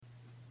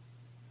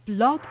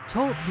Blog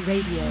Talk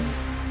Radio.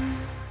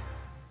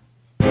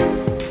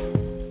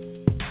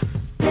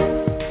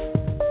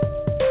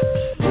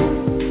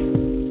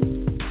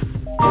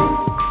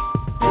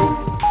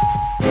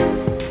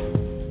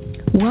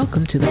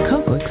 Welcome to the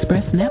Cocoa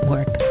Express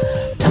Network.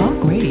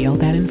 Talk radio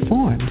that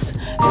informs.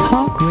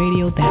 Talk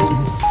radio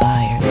that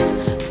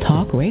inspires.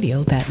 Talk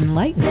radio that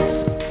enlightens.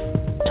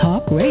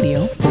 Talk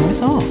radio for us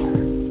all.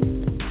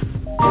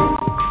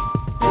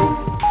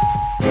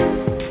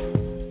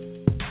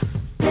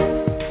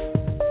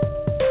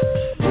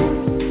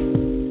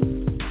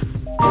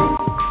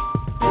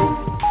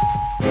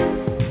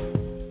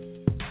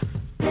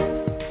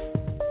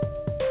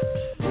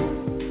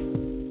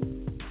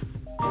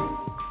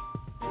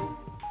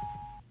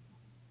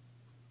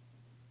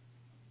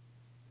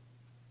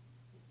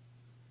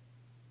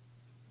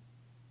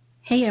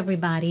 Hey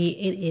everybody,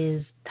 it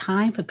is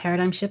time for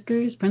Paradigm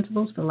Shifters,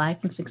 Principles for Life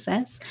and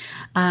Success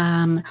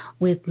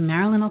with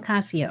Marilyn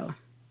Ocasio.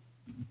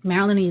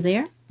 Marilyn, are you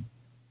there?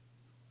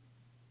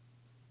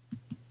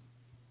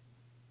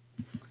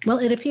 Well,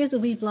 it appears that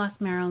we've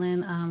lost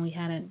Marilyn. We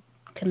had a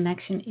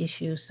connection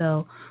issue,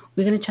 so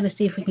we're going to try to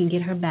see if we can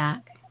get her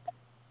back.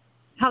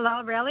 Hello,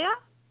 Aurelia?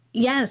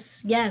 Yes.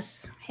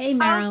 Hey,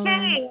 Marilyn.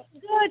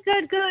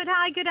 Okay, good.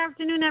 Hi, good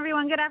afternoon,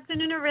 everyone. Good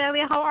afternoon,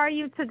 Aurelia. How are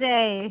you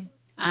today?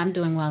 I'm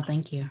doing well,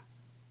 thank you.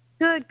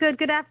 Good.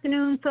 Good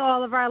afternoon to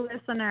all of our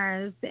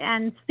listeners.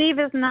 And Steve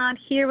is not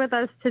here with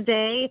us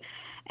today.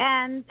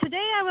 And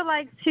today I would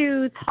like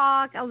to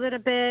talk a little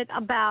bit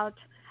about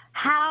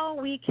how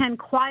we can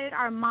quiet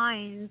our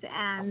minds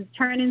and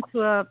turn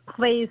into a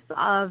place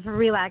of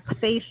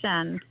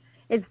relaxation.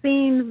 It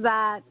seems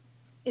that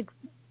it's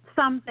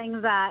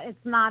something that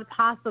it's not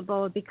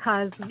possible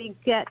because we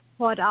get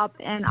caught up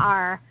in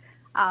our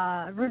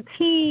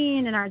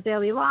routine, in our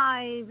daily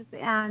lives,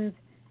 and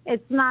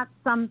it's not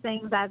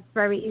something that's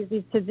very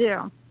easy to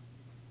do.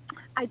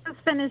 I just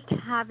finished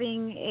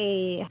having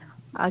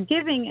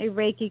giving a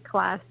Reiki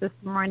class this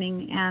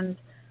morning, and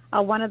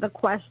one of the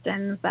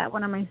questions that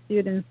one of my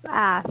students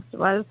asked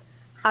was,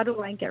 how do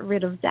I get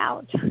rid of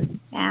doubt?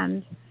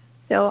 And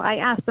so I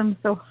asked them,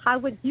 so how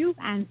would you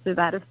answer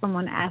that if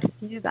someone asked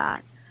you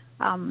that?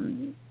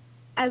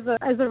 As a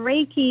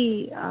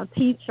Reiki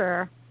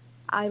teacher,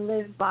 I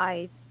live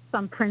by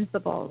some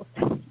principles,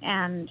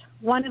 and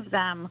one of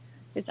them,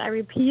 which I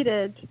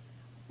repeated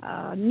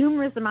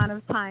numerous amount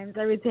of times.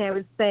 Every day I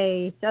would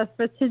say, just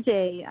for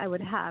today, I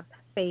would have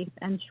faith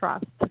and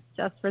trust.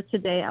 Just for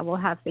today, I will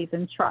have faith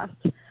and trust.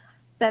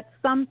 That's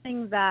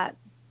something that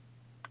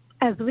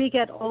as we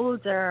get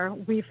older,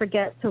 we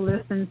forget to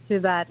listen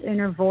to that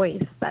inner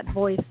voice, that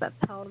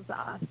tells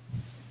us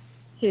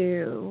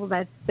to,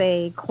 let's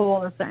say,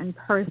 call a certain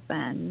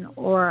person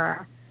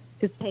or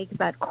to take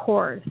that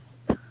course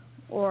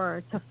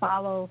or to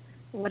follow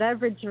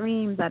whatever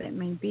dream that it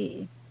may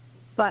be.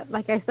 But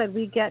like I said,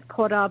 we get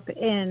caught up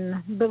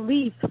in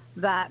beliefs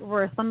that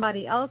were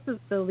somebody else's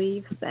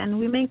beliefs, and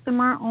we make them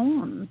our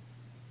own.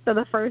 So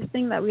the first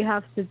thing that we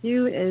have to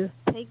do is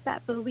take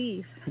that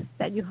belief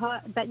that you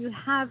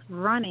have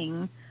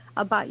running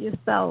about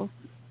yourself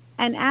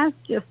and ask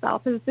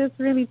yourself, is this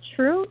really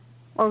true,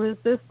 or is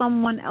this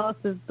someone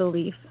else's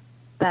belief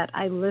that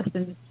I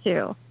listened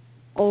to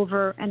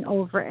over and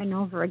over and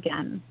over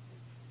again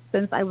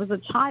since I was a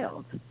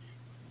child?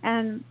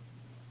 And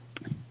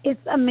it's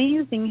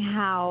amazing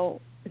how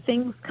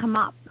things come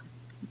up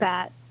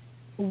that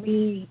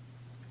we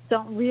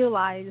don't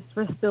realize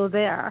we're still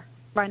there,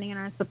 running in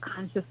our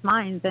subconscious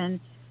minds, and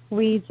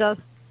we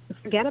just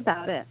forget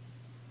about it.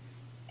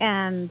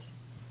 And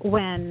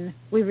when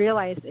we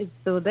realize it's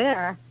still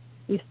there,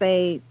 we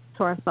say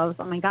to ourselves,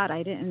 oh my God,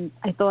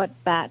 I thought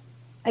that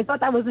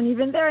wasn't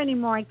even there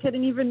anymore. I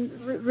couldn't even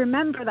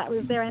remember that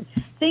was there. And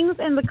things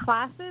in the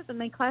classes, and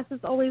my classes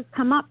always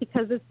come up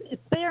because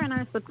it's there in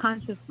our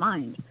subconscious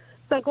mind.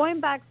 So going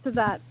back to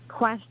that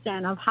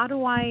question of how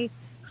do I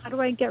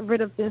get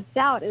rid of this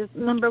doubt is,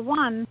 number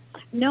one,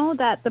 know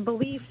that the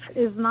belief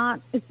it's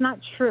not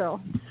true.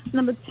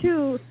 Number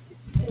two,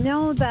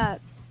 know that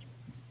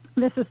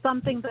this is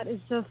something that is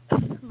just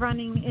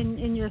running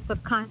in your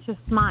subconscious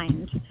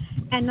mind.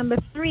 And number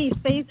three,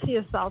 say to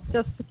yourself,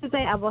 just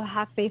today I will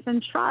have faith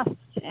and trust,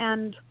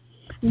 and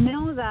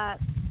know that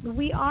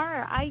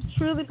I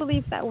truly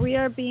believe that we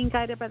are being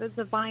guided by the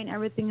divine.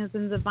 Everything is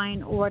in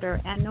divine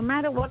order. And no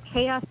matter what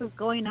chaos is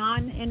going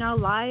on in our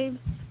lives,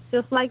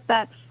 just like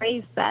that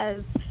phrase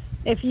says,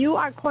 if you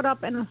are caught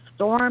up in a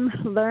storm,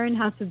 learn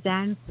how to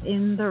dance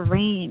in the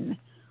rain.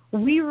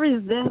 We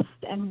resist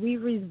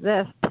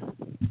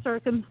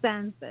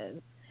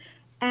circumstances.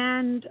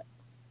 And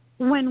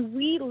when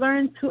we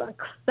learn to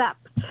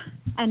accept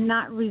and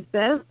not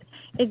resist,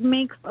 it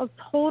makes a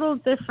total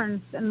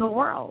difference in the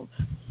world.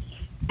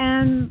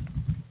 And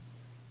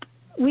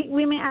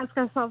we may ask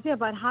ourselves, yeah,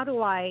 but how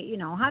do I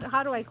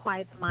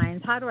quiet the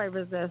minds? How do I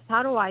resist?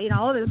 How do I,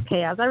 all this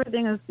chaos?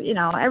 Everything is,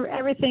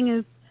 everything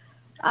is,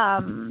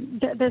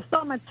 there's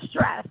so much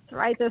stress,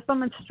 right? There's so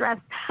much stress.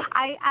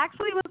 I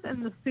actually was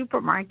in the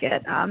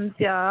supermarket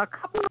a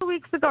couple of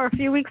weeks ago, or a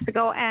few weeks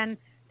ago, and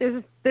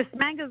there's this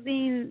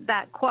magazine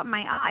that caught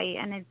my eye,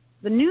 and it's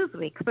the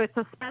Newsweek. So it's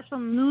a special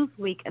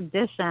Newsweek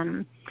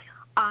edition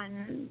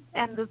and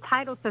the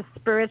title says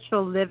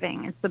Spiritual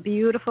Living. It's a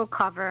beautiful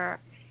cover,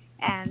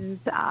 and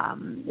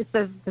it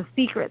says The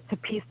Secret to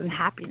Peace and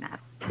Happiness.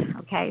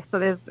 Okay, so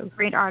there's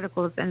great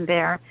articles in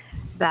there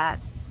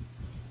that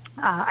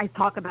I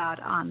talk about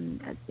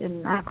and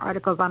I have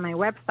articles on my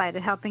website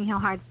at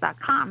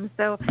helpinghealhearts.com.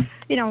 So,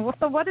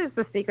 so what is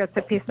the secret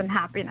to peace and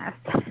happiness?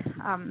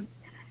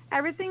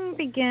 Everything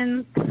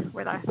begins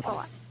with our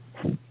thoughts.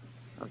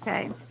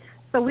 Okay,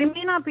 so we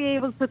may not be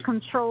able to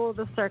control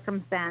the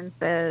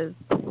circumstances,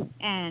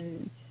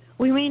 and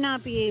we may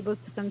not be able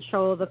to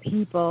control the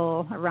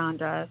people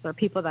around us or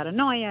people that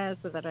annoy us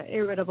or that are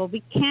irritable.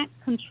 We can't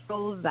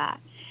control that,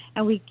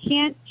 and we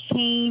can't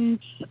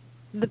change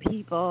the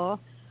people.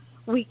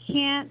 We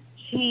can't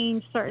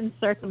change certain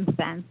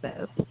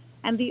circumstances.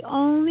 And the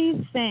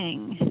only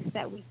thing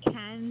that we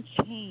can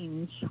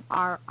change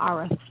are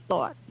our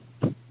thoughts.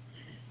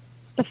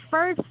 The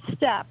first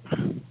step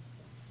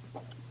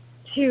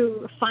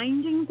to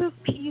finding this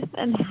peace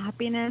and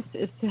happiness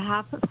is to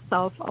have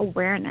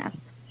self-awareness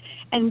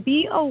and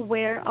be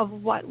aware of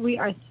what we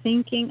are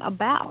thinking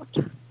about.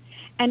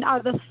 And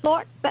are the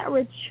thoughts that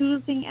we're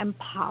choosing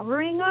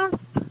empowering us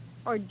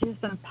or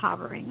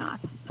disempowering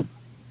us?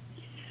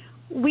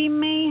 We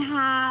may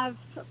have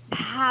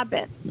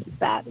habits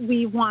that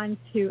we want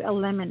to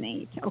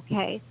eliminate,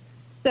 okay?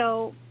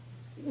 So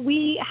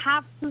we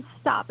have to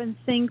stop and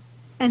think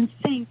and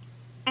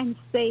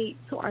say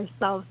to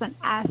ourselves and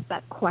ask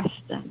that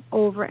question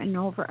over and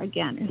over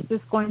again. Is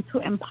this going to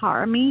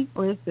empower me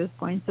or is this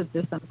going to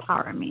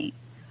disempower me?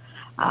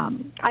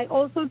 I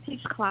also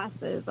teach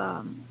classes,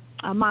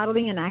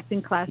 modeling and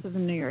acting classes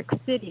in New York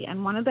City,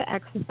 and one of the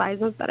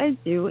exercises that I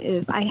do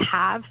is I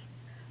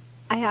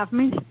have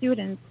my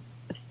students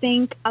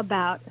think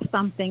about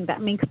something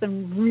that makes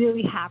them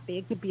really happy.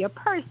 It could be a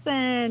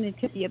person, it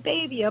could be a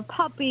baby, a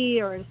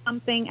puppy, or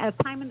something at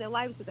a time in their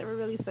lives that they were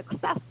really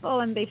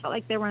successful and they felt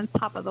like they were on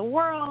top of the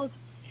world.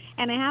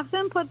 And I have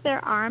them put their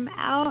arm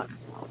out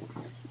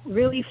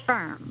really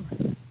firm,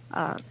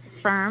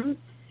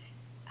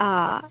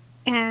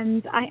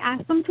 and I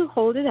ask them to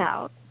hold it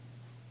out,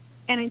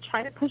 and I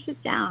try to push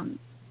it down,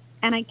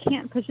 and I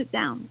can't push it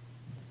down.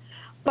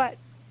 But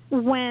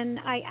when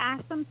I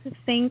ask them to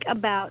think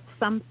about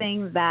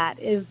something that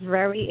is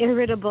very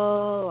irritable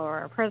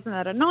or a person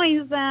that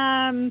annoys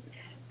them,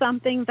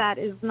 something that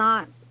is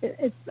not,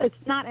 it's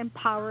not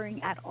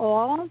empowering at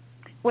all,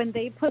 when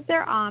they put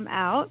their arm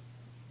out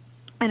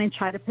and I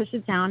try to push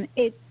it down,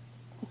 it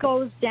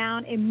goes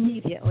down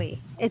immediately.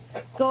 It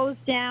goes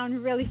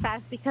down really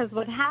fast because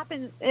what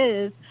happens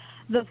is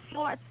the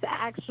thoughts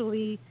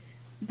actually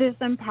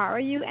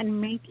disempower you and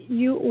make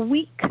you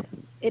weak.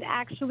 It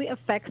actually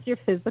affects your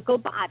physical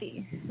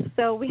body.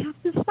 So we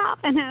have to stop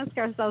and ask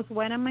ourselves,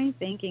 what am I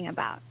thinking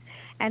about?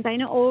 And I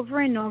know over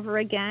and over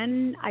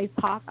again, I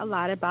talk a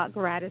lot about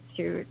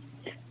gratitude.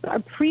 So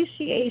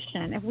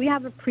appreciation, if we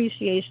have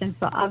appreciation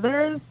for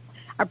others,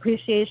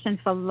 appreciation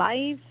for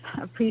life,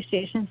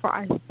 appreciation for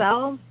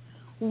ourselves,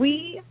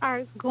 we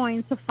are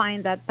going to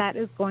find that that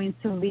is going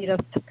to lead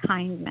us to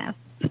kindness.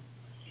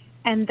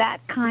 And that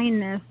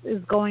kindness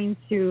is going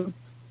to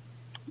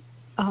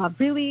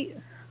really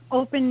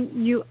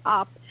open you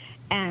up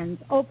and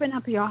open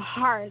up your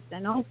heart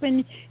and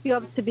open you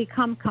up to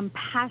become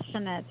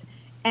compassionate.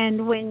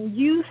 And when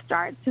you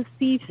start to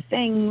see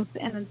things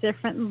in a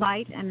different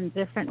light and a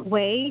different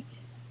way,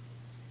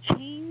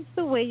 change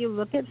the way you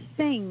look at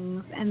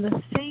things, and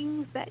the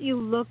things that you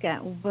look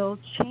at will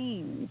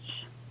change.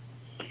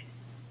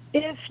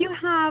 If you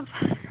have,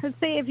 let's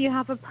say if you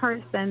have a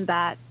person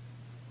that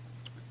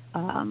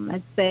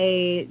let's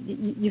say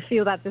you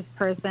feel that this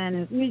person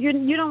is,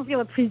 you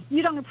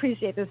don't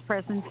appreciate this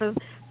person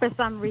for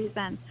some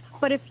reason.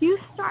 But if you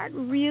start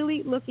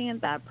really looking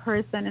at that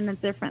person in a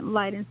different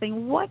light and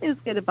saying, what is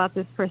good about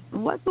this person?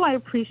 What do I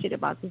appreciate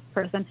about this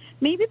person?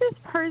 Maybe this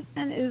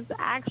person is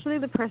actually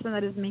the person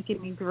that is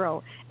making me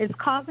grow. It's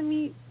causing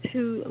me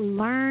to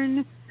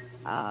learn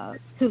to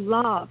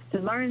love, to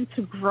learn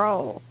to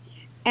grow.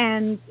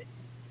 And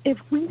if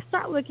we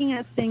start looking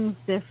at things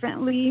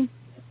differently,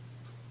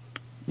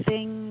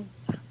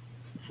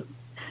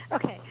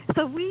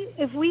 so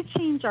if we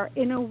change our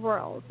inner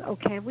world,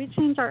 if we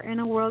change our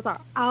inner world,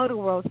 our outer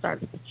world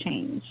starts to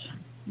change.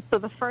 So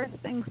the first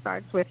thing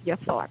starts with your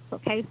thoughts,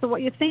 okay? So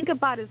what you think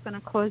about is going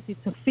to cause you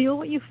to feel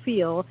what you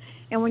feel,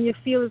 and when you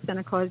feel is going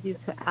to cause you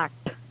to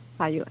act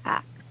how you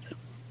act,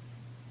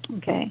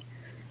 okay?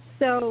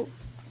 So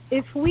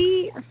if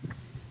we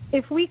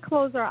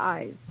close our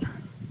eyes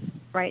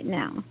right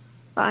now,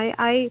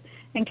 I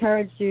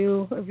encourage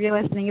you, if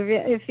you're listening,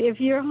 if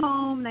you're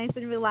home, nice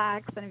and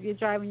relaxed, and if you're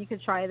driving, you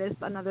could try this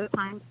another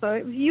time. So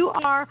if you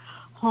are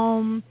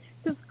home,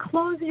 just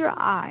close your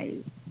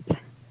eyes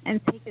and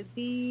take a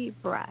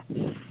deep breath.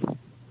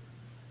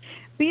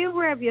 Be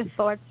aware of your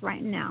thoughts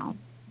right now,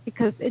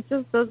 because it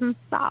just doesn't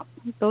stop.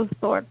 Those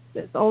thoughts,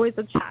 there's always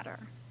a chatter.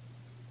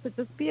 So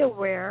just be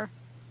aware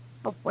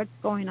of what's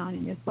going on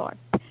in your thoughts.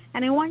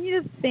 And I want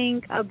you to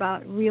think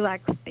about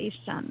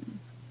relaxation.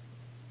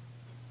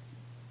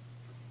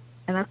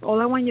 And that's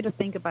all I want you to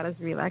think about is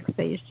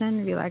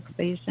relaxation,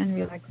 relaxation,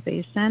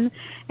 relaxation.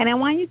 And I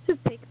want you to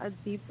take a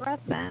deep breath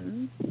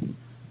in,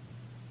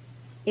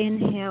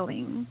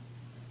 inhaling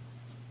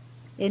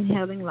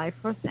life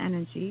force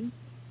energy.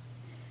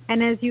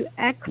 And as you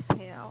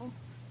exhale,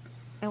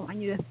 I want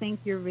you to think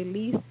you're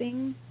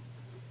releasing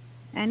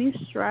any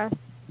stress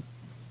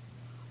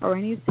or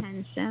any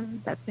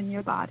tension that's in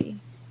your body.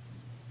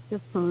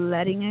 Just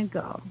letting it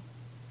go.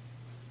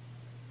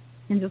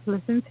 And just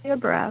listen to your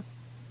breath.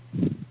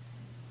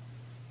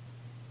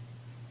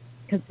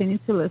 Continue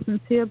to listen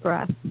to your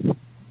breath.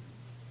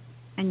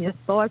 And your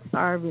thoughts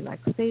are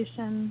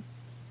relaxation,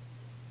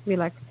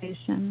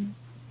 relaxation,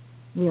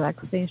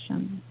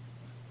 relaxation.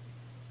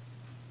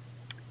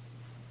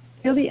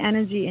 Feel the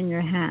energy in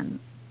your hands.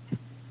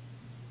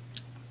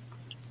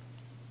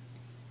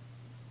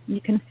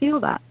 You can feel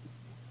that.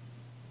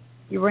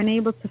 You weren't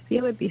able to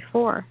feel it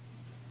before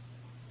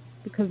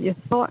because your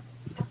thoughts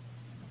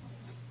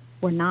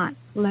were not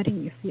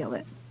letting you feel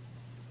it.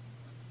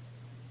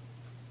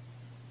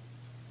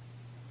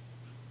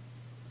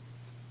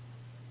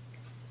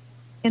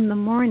 In the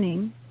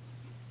morning,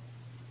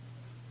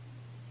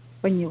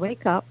 when you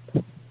wake up,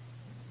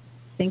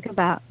 think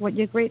about what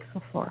you're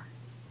grateful for.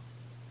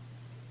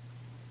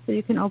 So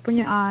you can open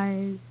your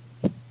eyes.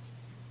 And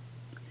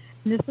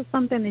this is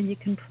something that you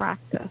can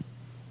practice.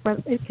 But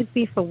it could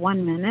be for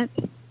 1 minute,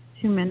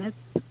 2 minutes,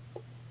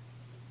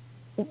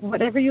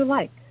 whatever you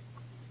like.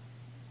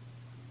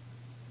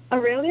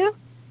 Aurelia?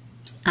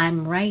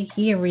 I'm right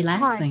here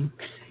relaxing.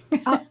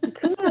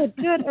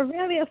 Good.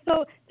 Aurelia,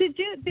 so did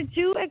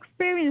you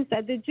experience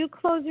that? Did you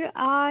close your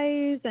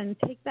eyes and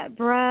take that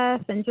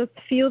breath and just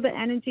feel the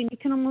energy?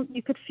 And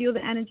you could feel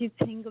the energy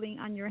tingling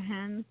on your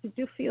hands. Did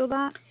you feel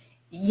that?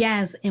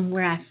 Yes, and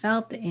where I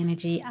felt the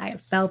energy, I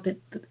felt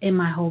it in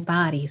my whole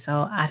body. So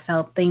I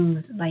felt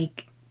things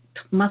like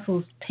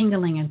muscles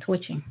tingling and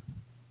twitching.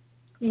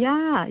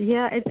 Yeah,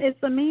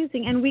 it's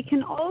amazing. And we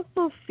can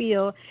also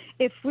feel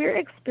if we're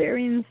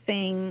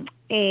experiencing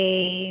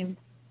a,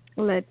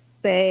 let's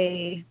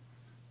say,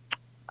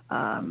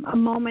 a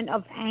moment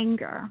of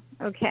anger,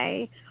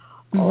 okay,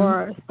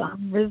 or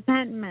some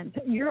resentment,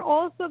 you're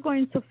also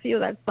going to feel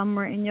that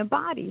somewhere in your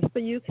body. So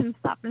you can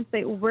stop and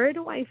say, where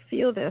do I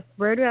feel this?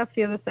 Where do I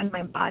feel this in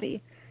my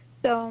body?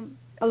 So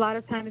a lot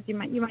of times you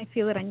might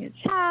feel it on your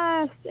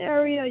chest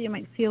area, you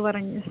might feel it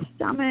on your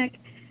stomach,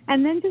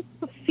 and then just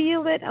to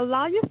feel it,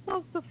 allow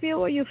yourself to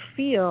feel what you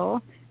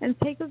feel, and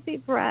take a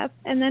deep breath,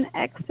 and then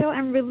exhale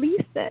and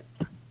release it.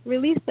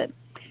 Release it.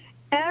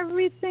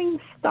 Everything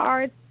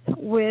starts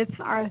with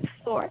our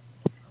thoughts.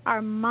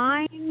 Our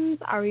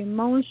minds, our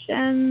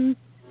emotions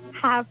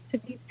have to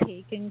be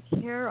taken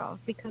care of,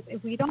 because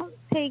if we don't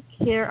take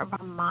care of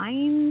our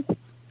minds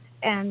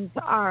and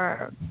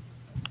our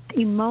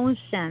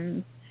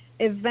emotions,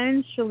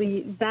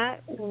 eventually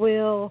that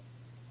will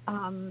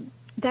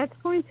that's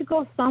going to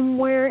go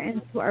somewhere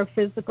into our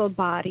physical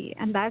body,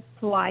 and that's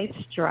why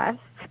stress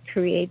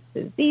creates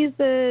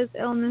diseases,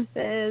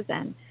 illnesses,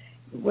 and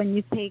when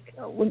you take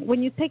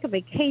a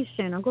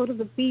vacation or go to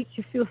the beach,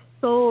 you feel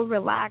so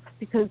relaxed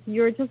because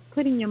you're just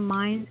putting your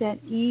mind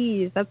at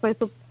ease. That's why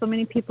so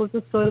many people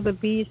just go to the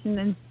beach and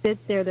then sit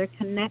there. They're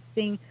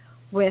connecting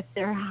with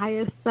their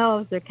higher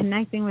selves. They're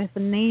connecting with the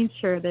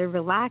nature. They're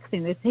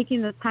relaxing. They're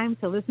taking the time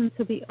to listen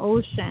to the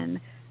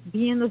ocean,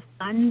 be in the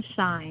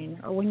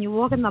sunshine, or when you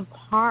walk in the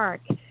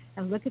park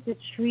and look at the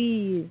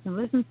trees and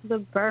listen to the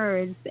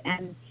birds,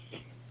 and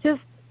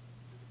just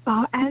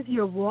as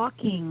you're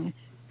walking,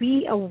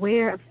 be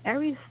aware of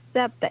every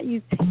step that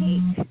you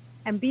take,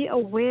 and be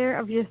aware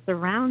of your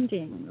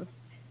surroundings.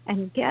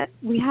 And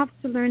we have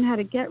to learn how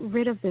to get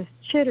rid of this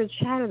chitter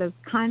chatter that's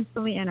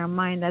constantly in our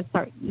mind. That's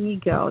our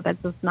ego that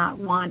does not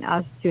want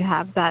us to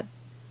have that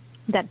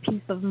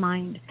peace of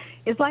mind.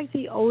 It's like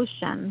the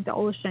ocean. The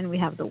ocean, we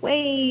have the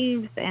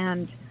waves,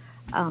 and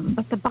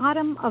at the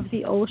bottom of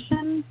the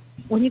ocean,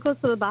 when you go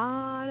to the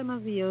bottom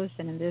of the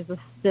ocean, and there's a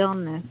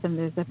stillness and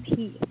there's a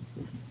peace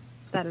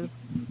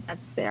that's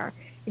there.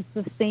 It's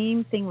the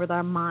same thing with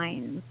our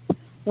minds.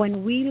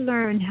 When we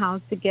learn how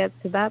to get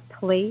to that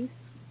place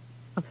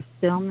of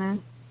stillness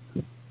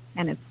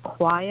and it's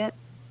quiet,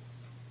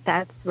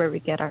 that's where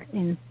we get our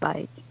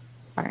insight,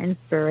 our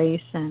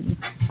inspiration,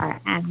 our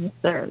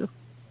answers.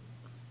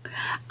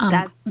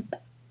 I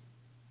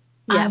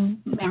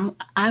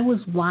was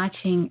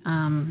watching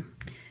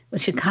the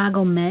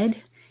Chicago Med.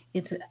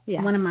 It's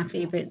one of my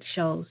favorite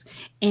shows.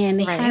 And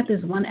they had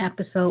this one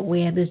episode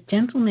where this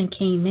gentleman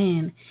came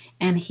in,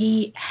 and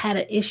he had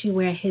an issue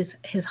where his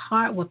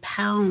heart would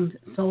pound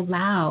so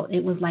loud,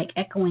 it was like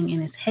echoing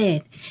in his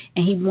head,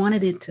 and he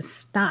wanted it to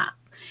stop.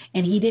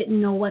 And he didn't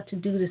know what to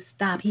do to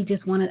stop. He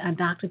just wanted a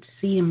doctor to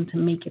see him to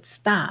make it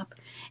stop.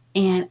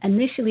 And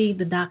initially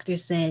the doctor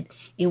said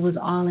it was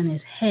all in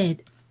his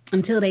head,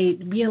 until they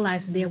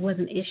realized there was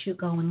an issue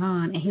going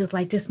on. And he was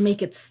like, just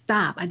make it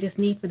stop. I just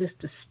need for this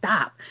to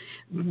stop.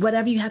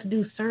 Whatever you have to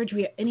do,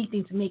 surgery or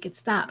anything to make it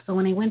stop. So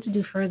when they went to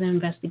do further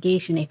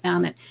investigation, they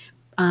found that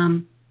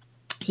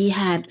he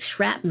had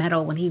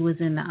shrapnel when he was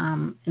in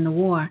the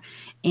war,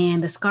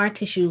 and the scar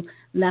tissue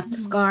left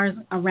scars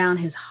around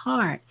his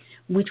heart,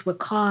 which would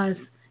cause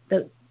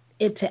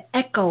it to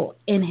echo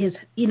in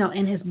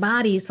his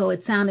body, so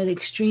it sounded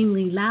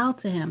extremely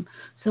loud to him.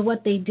 So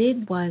what they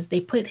did was they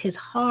put his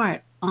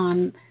heart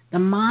on the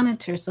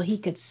monitor so he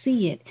could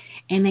see it,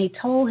 and they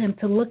told him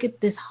to look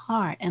at this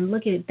heart and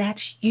look at it.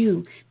 That's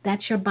you.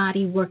 That's your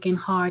body working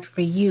hard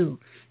for you.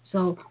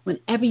 So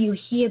whenever you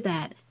hear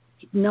that,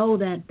 know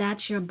that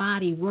that's your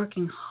body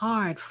working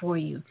hard for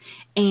you.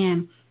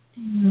 And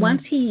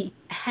once he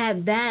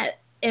had that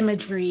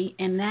imagery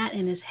and that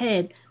in his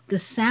head, the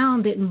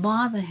sound didn't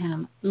bother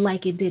him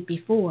like it did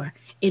before.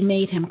 It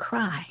made him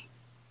cry.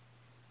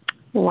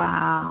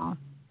 Wow.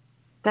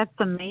 That's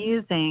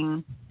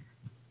amazing.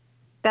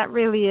 That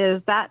really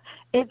is.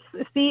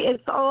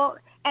 It's all,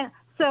 and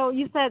so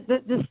you said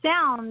the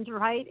sound,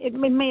 right? It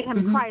made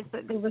him cry, so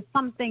there was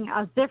something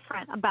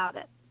different about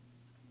it.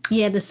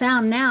 Yeah, the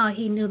sound now,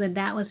 he knew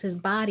that was his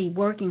body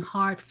working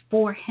hard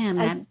for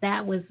him.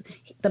 That was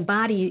the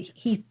body.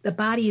 The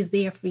body is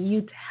there for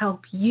you, to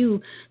help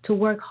you, to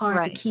work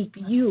hard to keep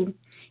you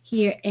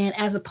here. And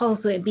as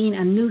opposed to it being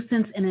a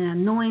nuisance and an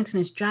annoyance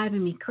and it's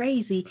driving me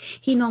crazy,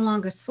 he no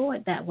longer saw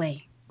it that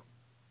way.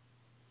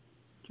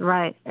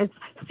 Right.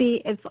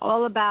 It's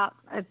all about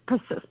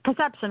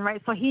perception,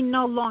 right? So he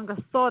no longer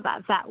saw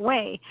that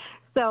way.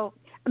 So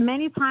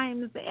many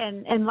times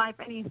in life,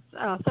 any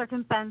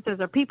circumstances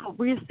or people,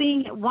 we're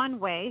seeing it one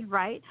way,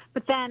 right?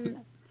 But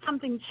then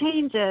something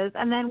changes,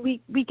 and then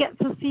we get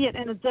to see it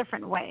in a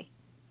different way,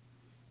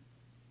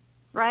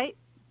 right?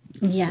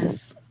 Yes,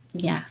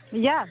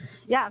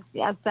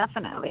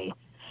 definitely.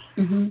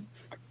 Mm-hmm.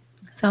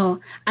 So,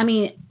 I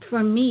mean,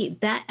 for me,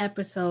 that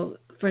episode,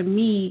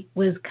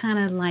 was kind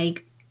of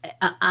like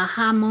an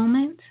aha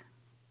moment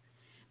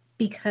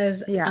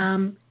because,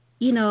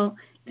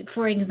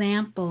 for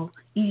example,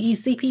 you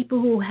see people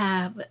who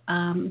have,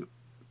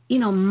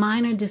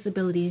 minor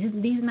disabilities.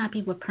 These are not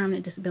people with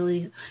permanent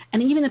disabilities.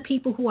 And even the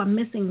people who are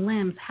missing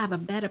limbs have a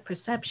better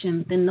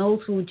perception than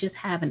those who just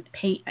have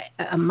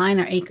a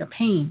minor ache or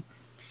pain.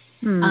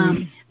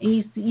 And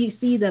you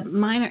see the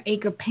minor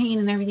ache or pain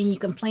and everything you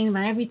complain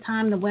about. Every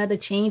time the weather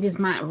changes,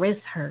 my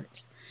wrist hurts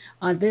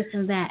or this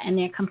and that. And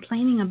they're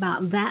complaining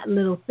about that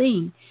little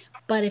thing.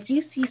 But if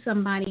you see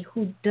somebody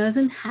who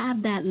doesn't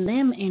have that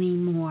limb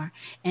anymore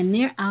and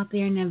they're out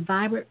there and they're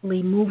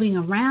vibrantly moving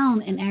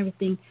around and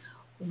everything,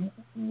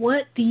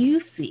 what do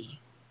you see?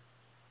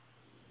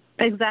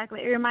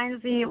 Exactly. It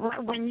reminds me,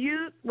 when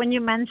you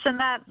mentioned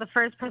that, the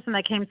first person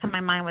that came to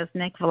my mind was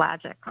Nick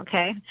Vujicic,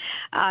 okay?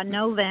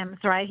 No limbs,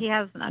 right? He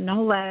has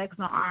no legs,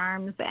 no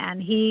arms,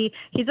 and he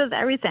does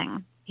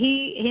everything.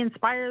 He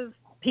inspires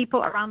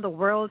people around the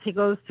world. He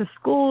goes to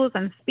schools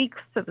and speaks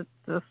to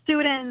the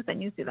students,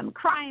 and you see them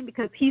crying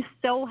because he's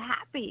so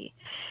happy.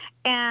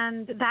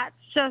 And that's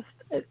his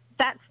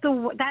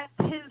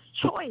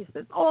choice.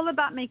 It's all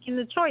about making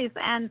the choice.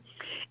 And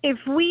if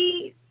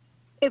we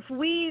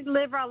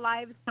live our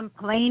lives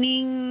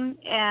complaining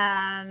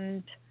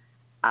and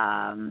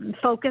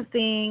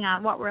focusing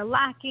on what we're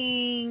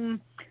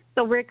lacking,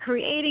 so we're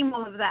creating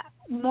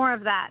more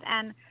of that.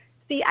 And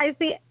see, I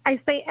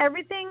say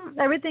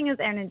everything is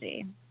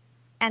energy.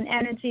 And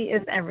energy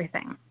is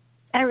everything.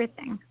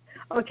 Everything.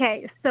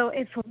 Okay, so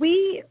if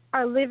we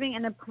are living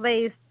in a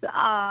place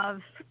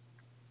of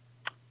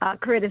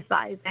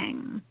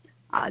criticizing,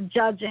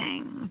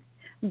 judging,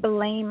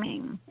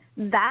 blaming,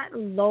 that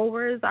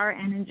lowers our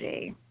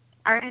energy.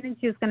 Our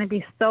energy is going to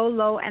be so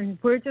low, and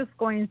we're just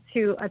going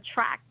to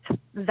attract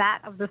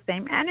that of the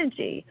same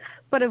energy.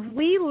 But if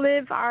we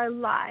live our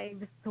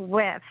lives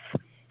with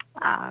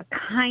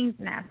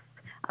kindness,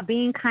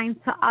 being kind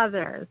to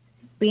others,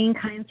 being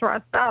kind to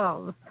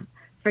ourselves,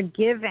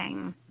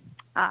 forgiving,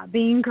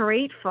 being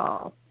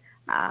grateful,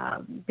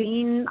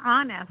 being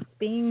honest,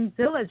 being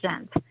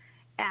diligent,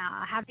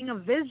 having a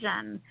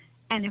vision.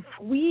 And if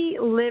we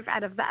live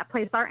out of that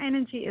place, our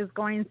energy is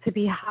going to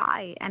be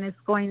high, and it's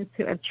going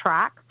to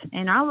attract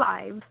in our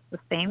lives the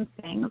same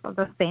things or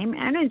the same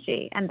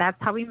energy. And that's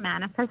how we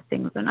manifest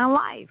things in our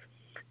life.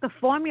 The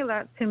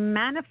formula to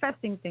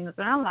manifesting things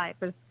in our life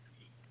is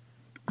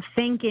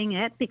thinking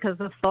it, because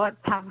the thoughts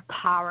have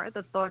power,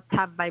 the thoughts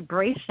have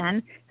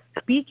vibration,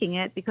 speaking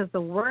it because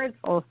the words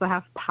also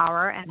have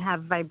power and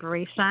have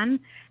vibration,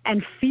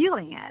 and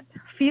feeling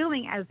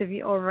as if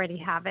you already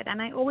have it.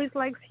 And I always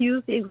like to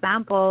use the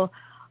example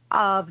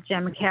of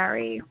Jim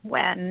Carrey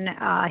when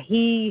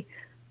he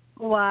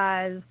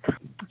was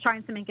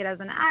trying to make it as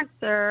an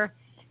actor,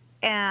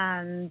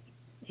 and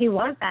he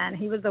was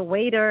a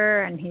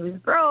waiter, and he was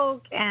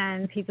broke,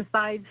 and he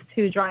decides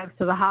to drive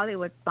to the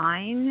Hollywood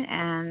sign,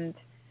 and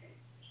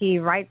he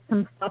writes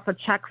himself a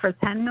check for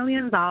 $10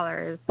 million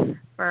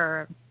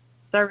for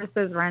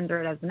services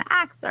rendered as an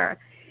actor.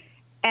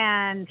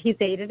 And he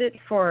dated it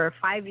for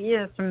 5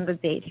 years from the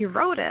date he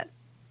wrote it.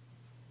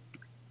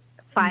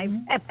 But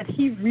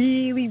he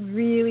really,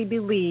 really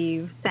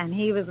believed, and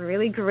he was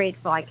really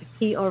grateful, like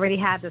he already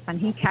had this, and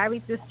he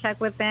carried this check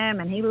with him,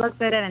 and he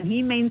looked at it, and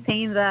he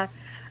maintained the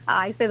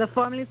I say the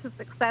formula to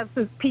success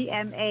is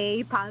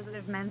PMA,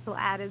 positive mental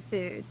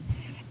attitude.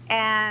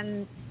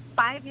 And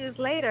 5 years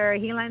later,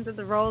 he landed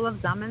the role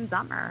of Dumb and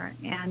Dumber.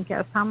 And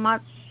guess how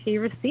much he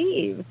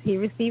received? He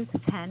received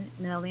 $10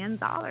 million,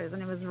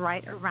 and it was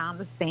right around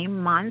the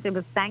same month. It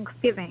was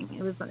Thanksgiving.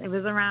 It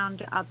was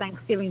around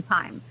Thanksgiving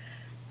time,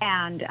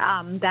 and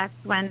that's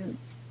when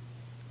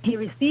he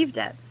received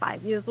it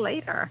 5 years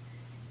later.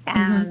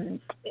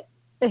 And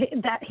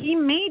that he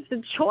made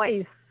the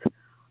choice.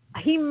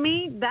 He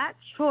made that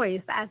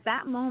choice at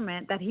that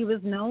moment that he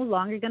was no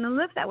longer going to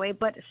live that way.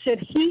 But should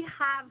he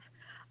have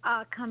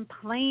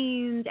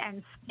complained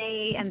and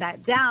stay in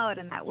that doubt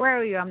and that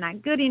worry, I'm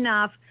not good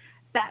enough,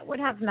 that would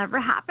have never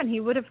happened.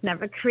 He would have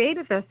never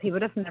created this. He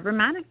would have never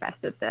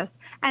manifested this.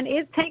 And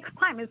it takes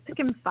time. It took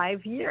him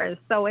 5 years.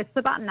 So it's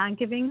about not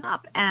giving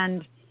up.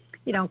 And,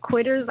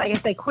 quitters, like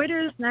I say,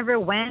 quitters never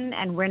win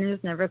and winners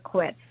never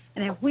quit.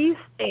 And if we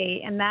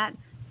stay in that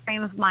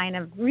frame of mind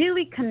of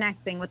really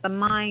connecting with the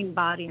mind,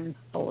 body, and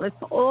soul, it's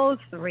all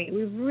three.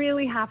 We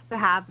really have to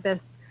have this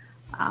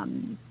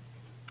time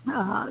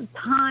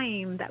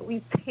that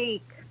we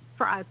take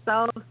for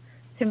ourselves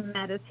to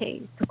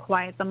meditate, to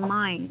quiet the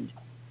mind.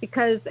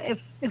 Because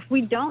if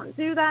we don't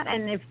do that,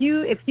 and if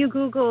you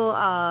Google,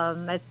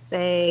 let's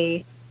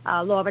say,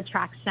 law of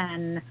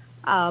attraction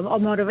or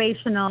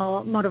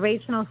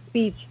motivational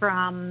speech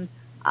from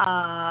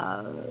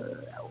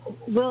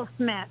Will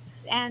Smith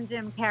and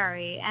Jim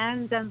Carrey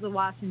and Denzel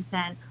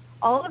Washington,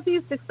 all of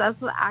these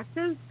successful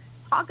actors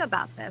talk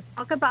about this.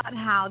 Talk about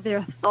how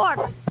their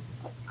thoughts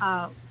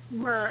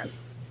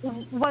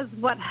was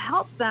what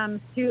helped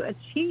them to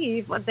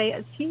achieve what they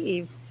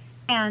achieved.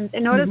 And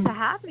in order to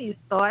have these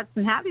thoughts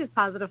and have these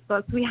positive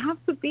thoughts, we have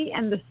to be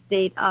in the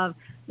state of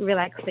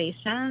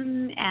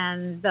relaxation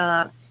and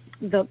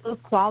those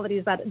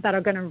qualities that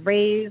are going to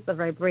raise the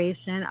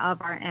vibration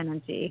of our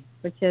energy,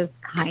 which is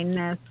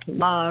kindness,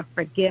 love,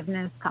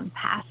 forgiveness,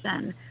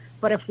 compassion.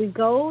 But if we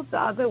go the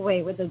other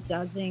way with the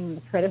judging,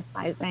 the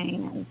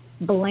criticizing,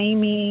 and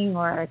blaming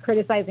or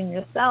criticizing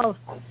yourself,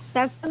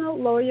 that's going to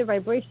lower your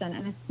vibration,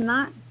 and it's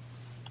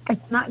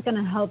not going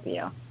to help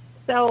you.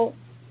 So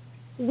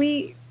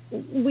we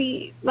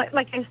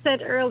like I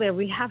said earlier,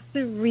 we have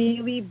to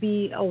really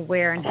be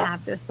aware and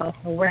have this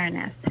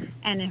self-awareness.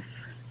 And if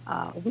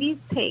we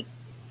take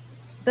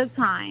the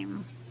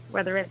time,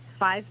 whether it's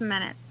 5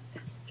 minutes,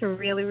 to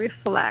really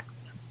reflect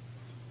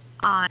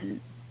on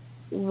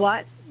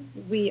what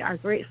we are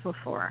grateful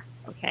for,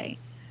 okay,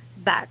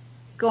 that's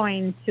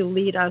going to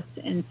lead us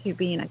into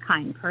being a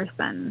kind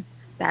person.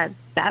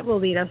 That will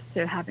lead us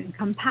to having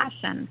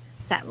compassion.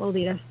 That will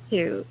lead us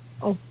to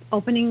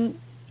opening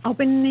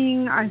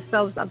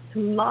ourselves up to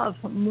love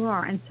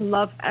more and to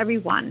love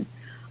everyone.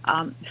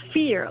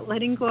 Fear,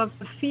 letting go of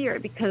the fear,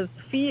 because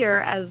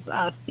fear, as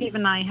Steve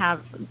and I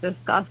have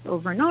discussed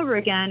over and over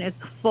again, it's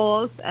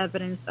false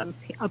evidence of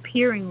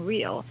appearing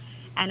real.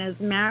 And as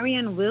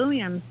Marianne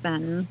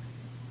Williamson,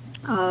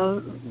 a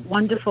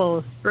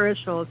wonderful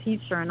spiritual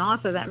teacher and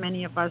author that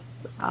many of us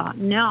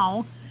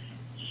know,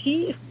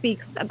 she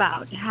speaks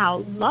about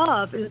how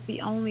love is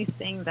the only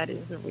thing that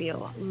is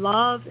real.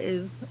 Love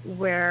is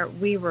where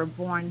we were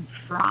born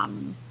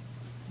from.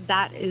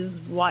 That is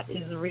what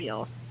is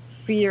real.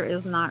 Fear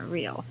is not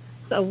real.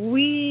 So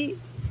we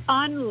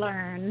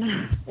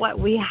unlearn what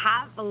we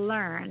have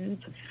learned,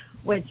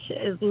 which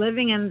is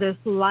living in this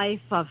life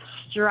of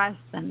stress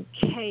and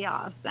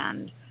chaos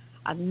and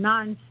a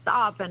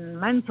nonstop and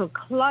mental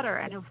clutter.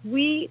 And if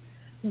we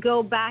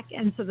go back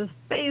into the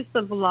space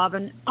of love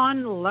and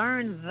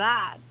unlearn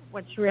that,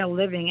 which we're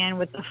living in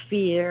with the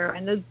fear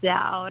and the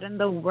doubt and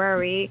the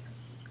worry,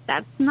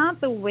 that's not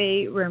the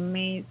way we're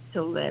made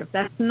to live.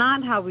 That's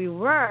not how we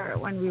were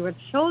when we were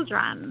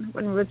children.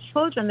 When we were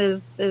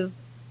children, there's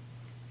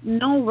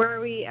no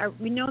worry.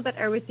 We know that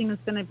everything is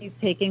going to be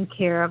taken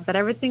care of, that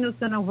everything is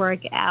going to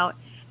work out.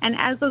 And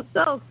as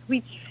adults,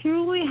 we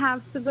truly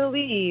have to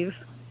believe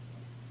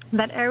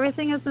that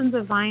everything is in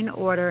divine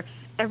order.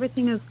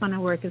 Everything is going to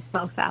work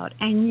itself out.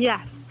 And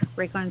yes,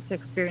 we're going to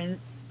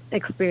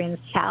experience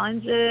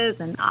challenges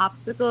and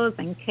obstacles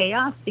and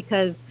chaos,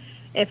 because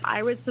if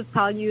I were to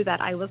tell you that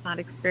I was not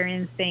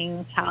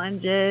experiencing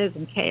challenges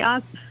and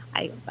chaos,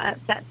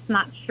 that's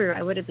not true.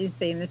 I wouldn't be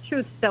saying the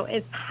truth. So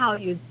it's how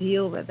you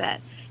deal with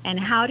it. And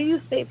how do you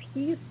stay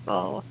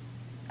peaceful?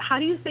 How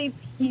do you stay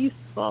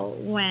peaceful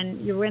when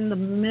you're in the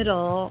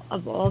middle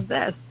of all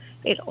this?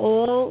 It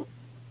all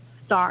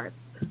starts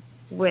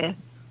with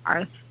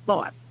our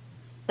thoughts.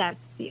 That's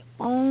the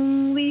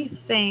only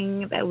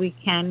thing that we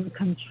can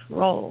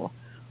control.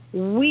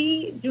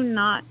 We do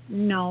not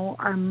know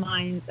our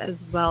minds as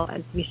well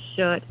as we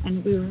should,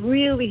 and we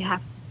really have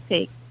to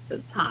take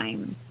the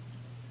time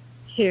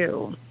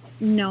to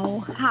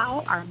know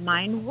how our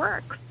mind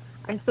works.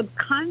 Our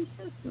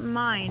subconscious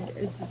mind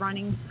is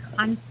running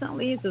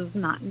constantly. It does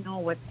not know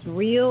what's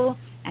real,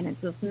 and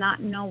it does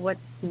not know what's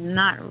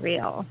not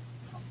real.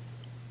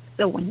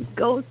 So when you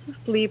go to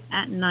sleep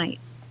at night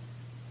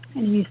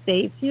and you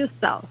say to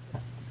yourself,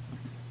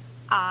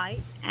 I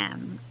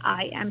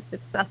am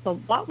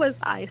successful. What was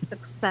I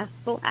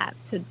successful at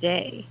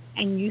today?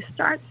 And you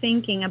start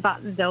thinking about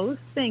those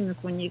things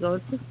when you go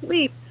to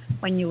sleep.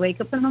 When you wake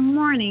up in the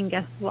morning,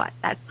 guess what?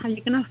 That's how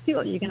you're going to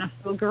feel. You're going to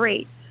feel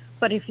great.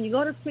 But if you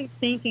go to sleep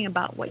thinking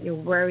about what you're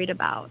worried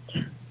about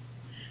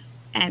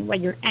and what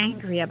you're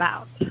angry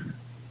about,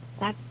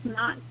 that's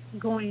not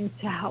going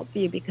to help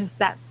you, because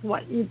that's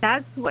what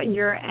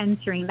you're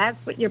entering. That's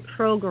what you're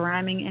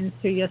programming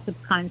into your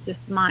subconscious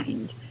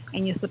mind.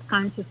 And your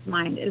subconscious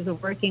mind is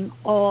working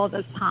all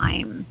the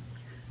time.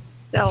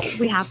 So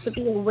we have to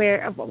be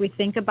aware of what we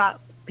think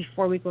about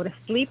before we go to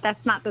sleep.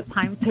 That's not the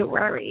time to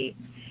worry.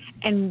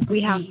 And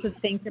we have to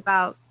think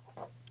about,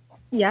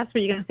 yes,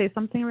 were you going to say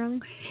something, really?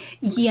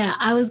 Yeah,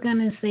 I was going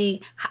to say,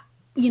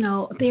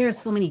 there are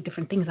so many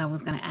different things I was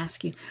going to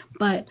ask you.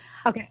 But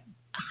okay,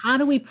 how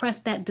do we press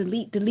that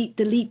delete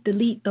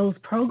those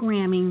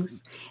programmings?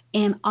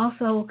 And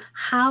also,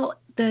 how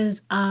does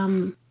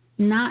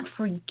not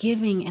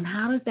forgiving, and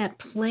how does that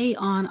play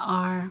on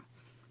our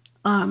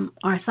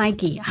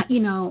psyche?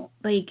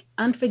 Like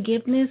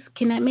unforgiveness,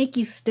 can that make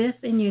you stiff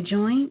in your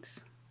joints?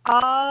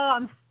 Oh,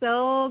 I'm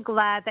so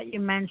glad that you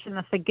mentioned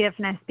the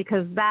forgiveness,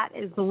 because that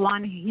is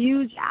one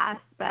huge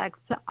aspect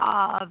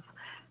of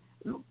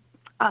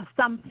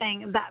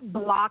something that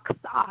blocks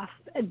us.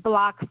 It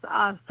blocks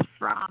us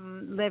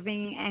from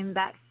living in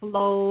that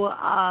flow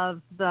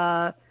of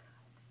the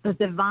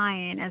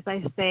divine, as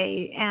I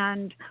say.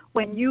 And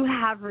when you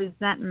have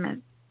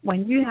resentment,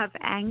 when you have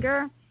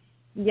anger,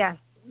 yes,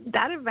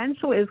 that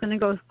eventually is going to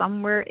go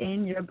somewhere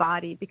in your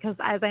body, because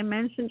as I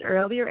mentioned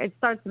earlier, it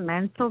starts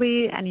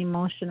mentally and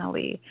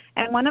emotionally.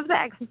 And one of the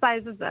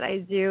exercises that I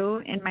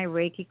do in my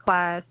Reiki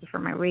class for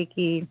my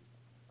Reiki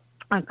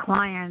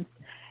clients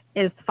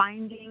is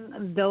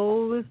finding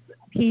those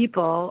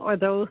people or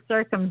those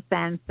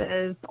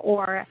circumstances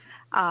or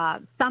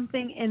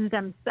something in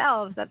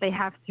themselves that they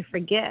have to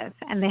forgive,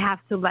 and they have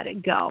to let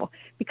it go.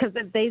 Because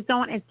if they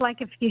don't, it's like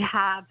if you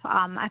have,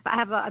 if I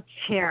have a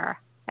chair.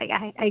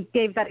 I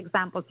gave that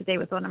example today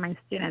with one of my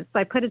students. So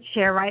I put a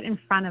chair right in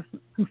front of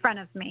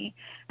me,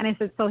 and I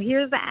said, so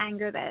here's the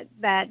anger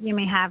that you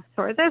may have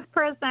toward this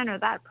person or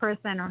that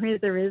person, or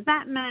here's the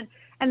resentment,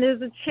 and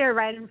there's a chair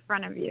right in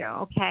front of you,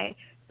 okay?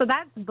 So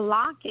that's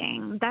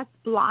blocking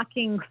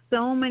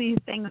so many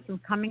things from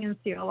coming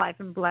into your life,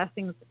 and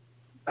blessings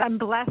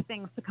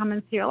to come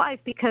into your life,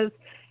 because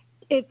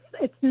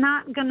it's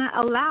not going to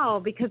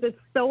allow, because it's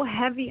so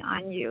heavy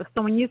on you.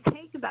 So when you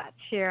take that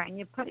chair and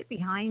you put it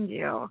behind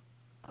you,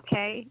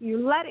 okay,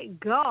 you let it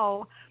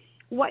go,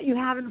 what you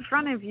have in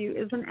front of you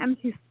is an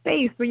empty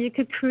space where you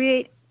could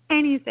create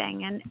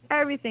anything and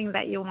everything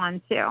that you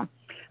want to.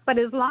 But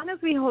as long as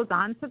we hold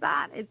on to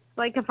that, it's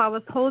like if I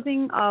was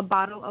holding a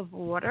bottle of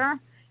water,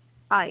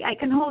 I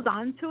can hold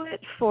on to it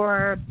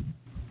for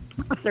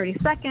 30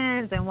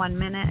 seconds and 1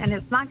 minute, and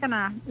it's not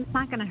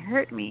gonna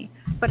hurt me.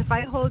 But if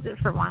I hold it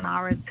for 1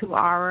 hour, 2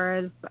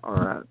 hours,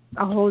 or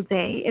a whole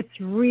day, it's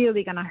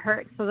really gonna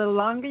hurt. So the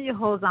longer you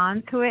hold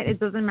on to it, it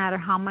doesn't matter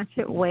how much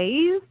it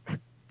weighs.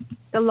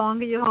 The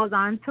longer you hold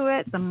on to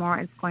it, the more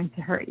it's going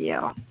to hurt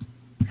you.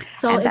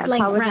 So and it's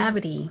like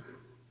gravity.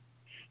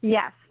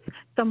 Yes.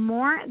 The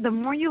more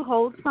you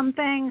hold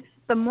something,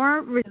 the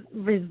more you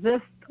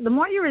resist,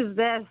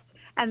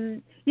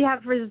 and you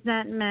have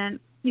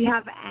resentment, you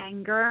have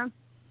anger,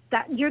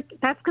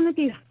 that's going to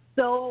be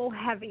so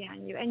heavy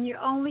on you, and you're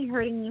only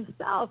hurting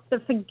yourself. The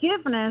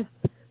forgiveness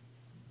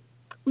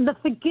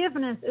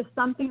is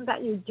something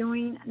that you're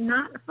doing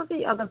not for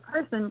the other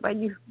person, but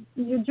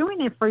you're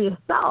doing it for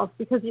yourself,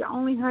 because you're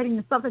only hurting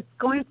yourself. It's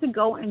going to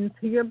go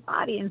into your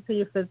body, into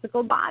your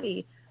physical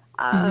body.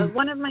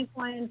 One of my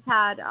clients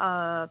had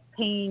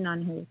pain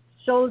on his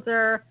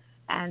shoulder,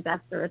 and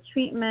after a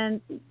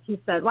treatment, he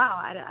said,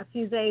 "Wow, a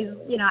few days,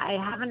 I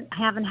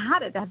haven't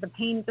had it. The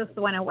pain just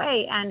went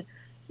away." And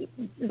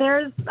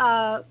there's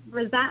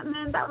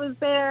resentment that was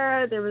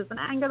there. There was an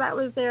anger that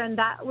was there, and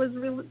that was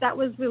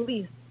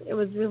released. It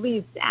was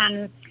released.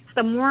 And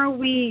the more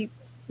we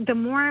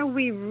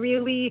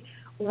really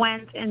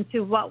went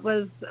into what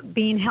was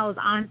being held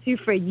onto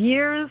for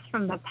years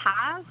from the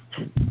past,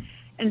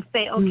 and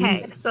say,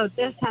 okay, so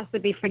this has to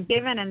be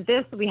forgiven, and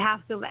this we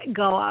have to let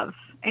go of.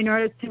 In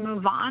order to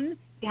move on,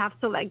 you have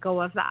to let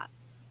go of that.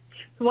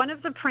 So one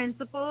of the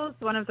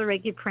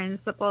Reiki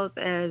principles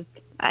is,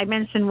 I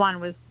mentioned one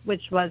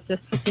which was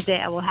just for today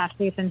I will have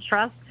faith and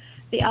trust.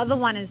 The other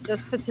one is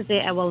just for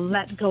today I will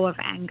let go of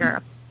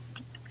anger.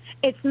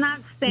 It's not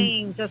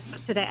saying just for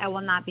today I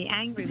will not be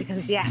angry,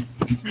 because yes,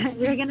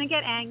 you're going to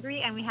get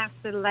angry, and we have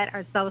to let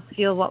ourselves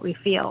feel what we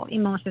feel,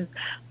 emotions,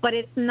 but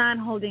it's not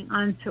holding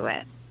on to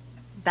it.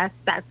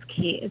 That's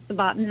key. It's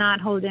about not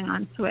holding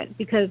on to it,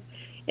 because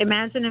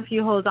imagine if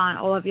you hold on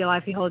all of your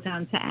life, you hold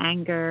on to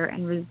anger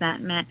and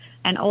resentment,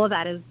 and all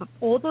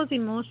those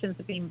emotions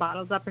are being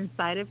bottled up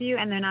inside of you,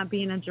 and they're not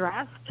being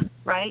addressed,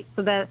 right?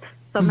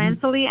 So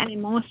mentally and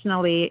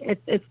emotionally,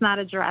 it's not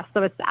addressed.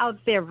 So it's out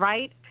there,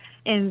 right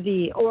in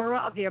the aura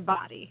of your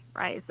body,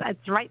 right? So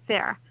it's right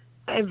there.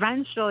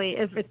 eventually,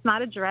 if it's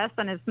not addressed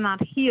and it's not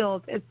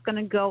healed, it's going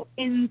to go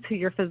into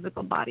your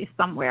physical body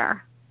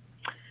somewhere.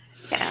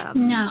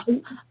 Now,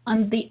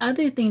 on the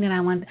other thing that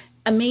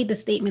I made the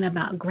statement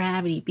about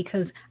gravity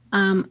because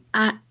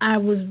I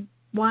was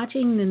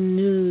watching the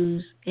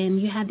news,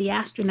 and you had the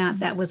astronaut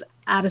that was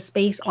out of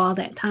space all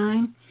that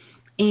time,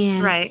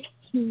 and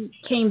he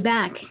came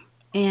back,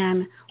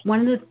 and one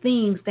of the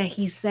things that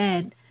he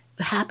said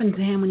happened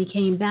to him when he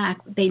came back,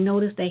 they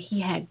noticed that he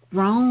had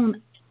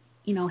grown,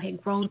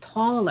 had grown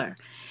taller,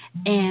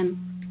 and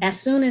as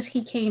soon as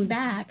he came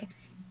back,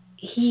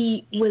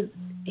 he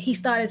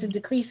started to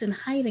decrease in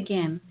height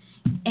again,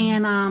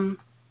 and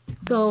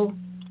so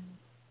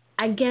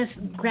I guess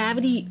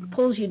gravity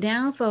pulls you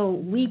down. So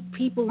we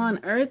people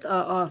on Earth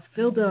are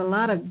filled with a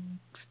lot of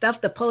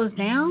stuff to pull us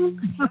down,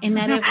 and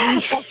that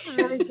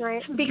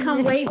if we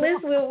become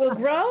weightless, we'll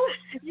grow.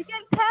 You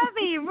get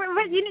heavy.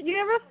 You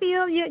ever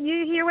feel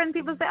you hear when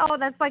people say, "Oh,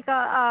 that's like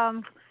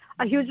a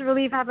huge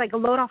relief. I have like a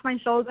load off my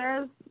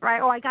shoulders,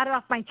 right? Oh, I got it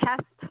off my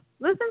chest."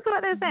 Listen to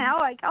what they're saying.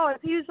 It's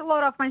a huge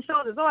load off my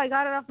shoulders. Oh, I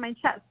got it off my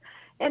chest.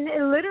 And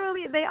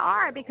literally they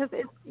are, because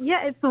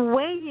it's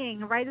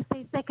weighing, right?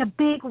 It's like a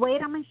big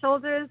weight on my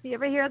shoulders. You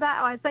ever hear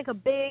that? Oh, it's like a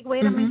big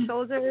weight on my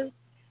shoulders.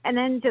 And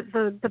then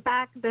the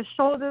back, the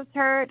shoulders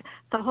hurt,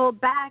 the whole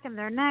back and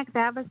their neck. They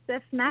have a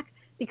stiff neck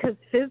because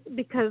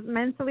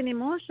mentally and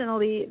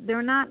emotionally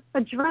they're not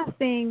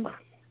addressing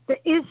the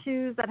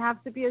issues that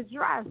have to be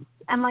addressed.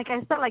 And like I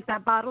said, like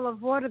that bottle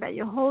of water that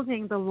you're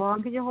holding, the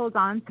longer you hold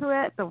on to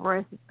it, the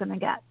worse it's going to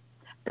get.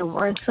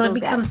 So it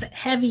becomes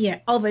heavier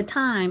over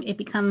time. It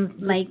becomes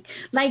like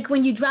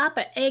when you drop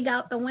an egg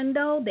out the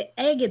window, the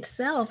egg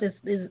itself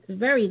is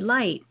very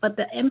light, but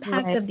the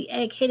impact of the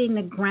egg hitting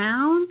the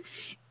ground,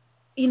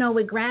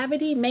 with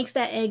gravity makes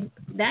that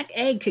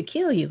egg could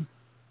kill you.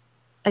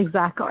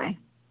 Exactly.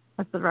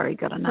 That's a very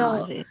good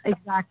analogy.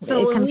 Exactly.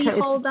 So when we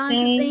hold on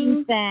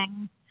to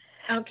things,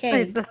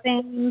 okay, it's the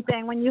same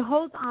thing. When you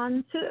hold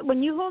on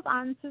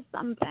to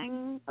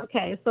something,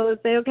 okay. So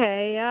let's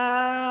say,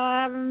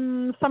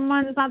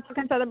 someone's not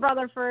talking to their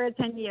brother for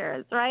 10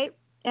 years, right?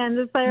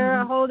 And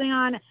they're holding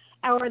on,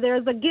 or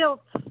there's a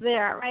guilt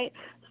there, right?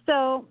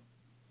 So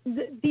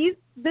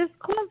this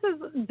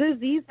causes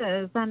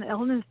diseases and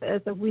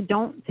illnesses if we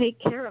don't take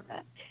care of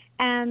it.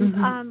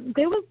 And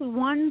there was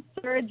one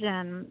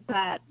surgeon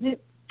that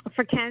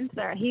for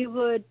cancer, he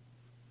would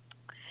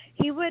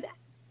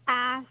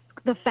ask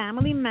the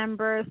family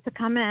members to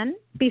come in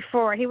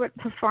before he would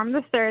perform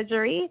the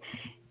surgery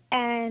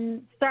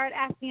and start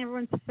asking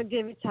everyone to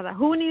forgive each other.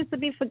 Who needs to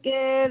be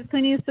forgiven?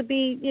 Who needs to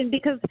be,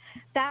 because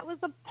that was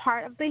a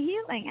part of the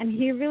healing. And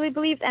he really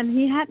believed, and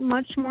he had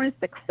much more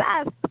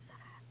success.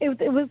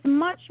 It was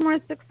much more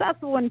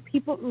successful when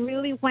people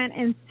really went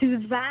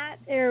into that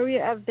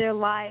area of their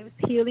lives,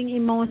 healing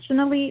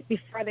emotionally,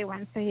 before they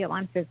went to heal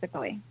on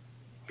physically.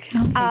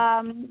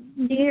 Okay.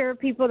 You hear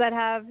people that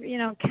have,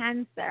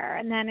 cancer,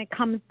 and then it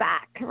comes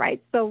back,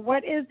 right? So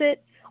what is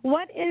it?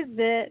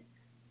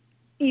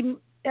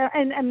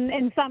 And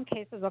in some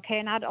cases,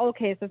 okay, not all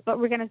cases, but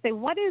we're going to say,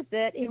 what is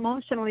it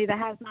emotionally that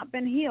has not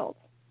been healed?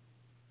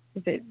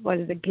 What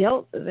is it,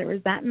 guilt? Is it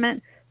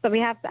resentment? So we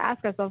have to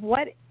ask ourselves,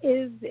 what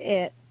is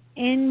it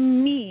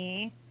in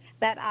me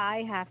that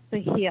I have to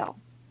heal?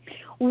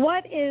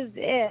 What is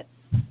it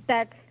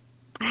that's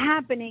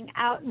happening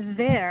out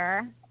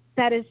there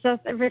that is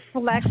just a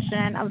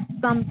reflection of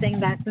something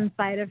that's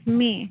inside of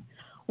me?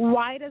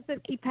 Why does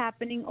it keep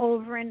happening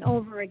over and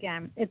over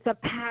again? It's a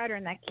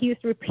pattern that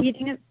keeps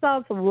repeating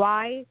itself.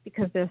 Why?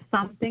 Because there's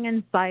something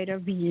inside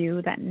of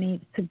you that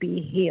needs to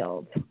be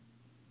healed.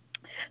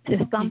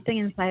 There's something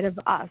inside of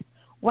us.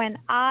 When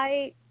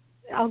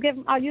I'll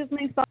use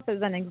myself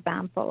as an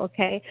example,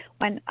 okay?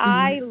 When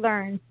I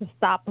learned to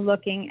stop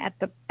looking at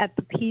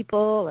the people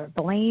or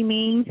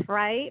blaming,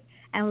 right?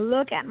 And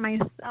look at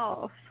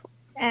myself,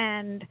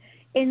 and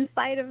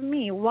inside of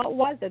me, what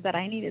was it that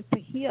I needed to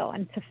heal?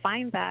 And to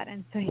find that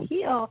and to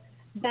heal,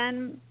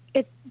 then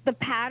the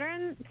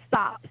pattern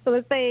stops. So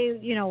let's say,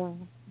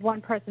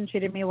 one person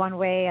treated me one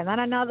way and then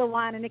another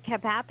one, and it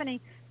kept happening.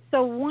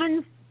 So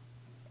once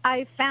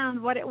I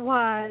found what it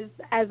was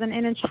as an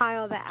inner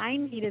child that I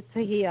needed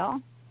to heal,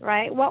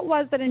 right? What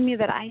was it in me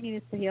that I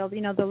needed to heal?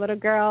 The little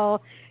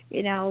girl,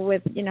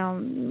 with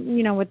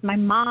my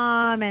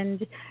mom,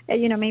 and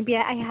maybe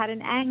I had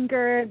an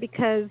anger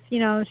because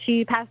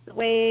she passed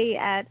away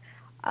at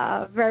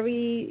a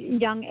very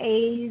young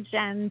age,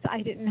 and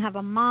I didn't have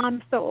a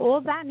mom, so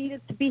all that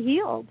needed to be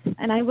healed.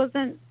 And I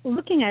wasn't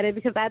looking at it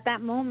because at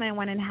that moment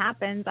when it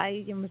happened,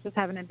 I was just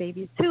having a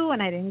baby too,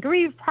 and I didn't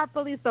grieve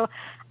properly, so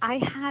I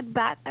had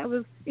that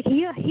was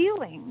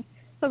healing.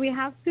 So we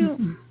have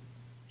to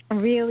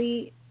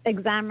really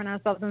examine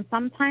ourselves, and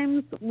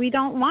sometimes we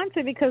don't want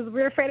to because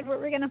we're afraid of what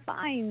we're going to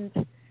find.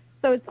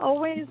 So it's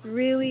always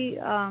really,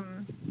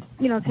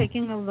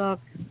 taking a look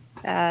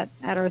at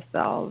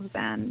ourselves.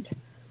 And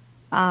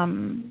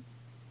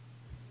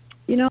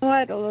you know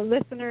what,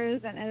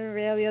 listeners and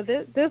Aurelia,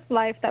 this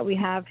life that we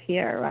have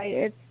here,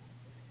 right?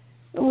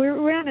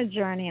 We're on a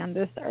journey on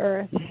this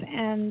earth,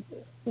 and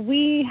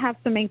we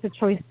have to make the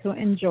choice to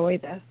enjoy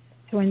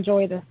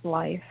this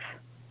life.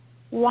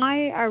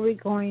 Why are we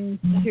going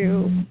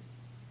to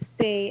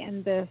stay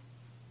in this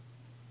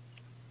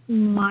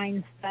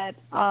mindset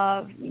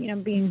of,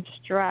 being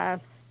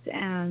stressed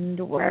and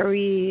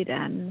worried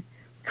and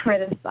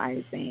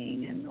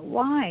criticizing? And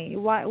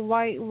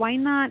why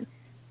not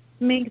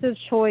make the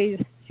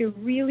choice to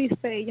really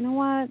say, you know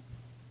what,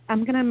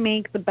 I'm going to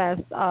make the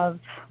best of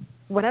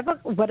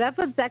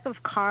whatever deck of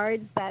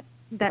cards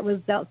that was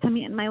dealt to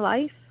me in my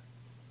life.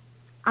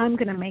 I'm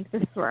going to make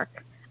this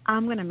work.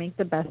 I'm going to make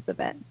the best of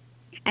it.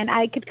 And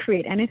I could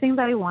create anything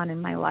that I want in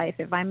my life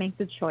if I make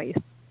the choice.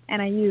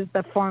 And I use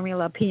the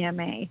formula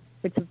PMA,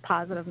 which is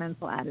positive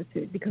mental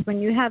attitude. Because when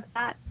you have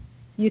that,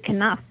 you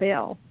cannot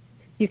fail.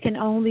 You can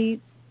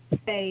only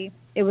say,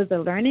 it was a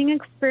learning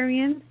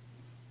experience,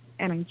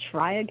 and I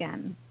try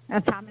again.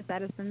 As Thomas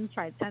Edison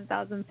tried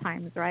 10,000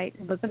 times, right?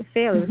 It wasn't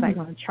fail. It was like,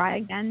 I'm going to try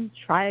again,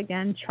 try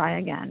again, try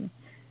again.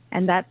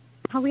 And that's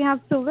how we have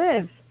to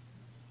live.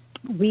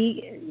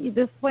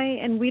 This way,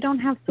 and we don't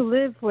have to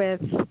live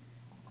with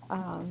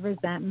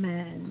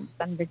resentment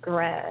and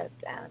regret,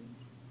 and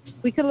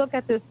we could look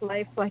at this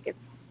life like it's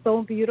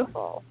so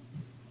beautiful,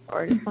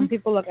 or some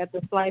people look at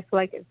this life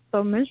like it's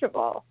so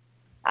miserable.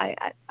 I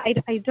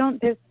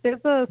don't.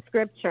 There's a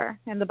scripture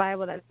in the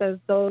Bible that says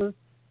those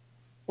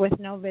with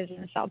no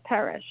vision shall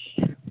perish.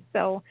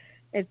 So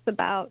it's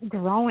about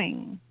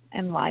growing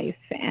in life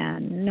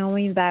and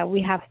knowing that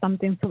we have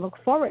something to look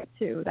forward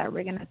to, that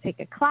we're going to take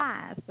a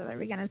class, or that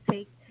we're going to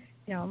take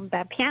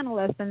that piano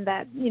lesson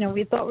that,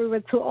 we thought we were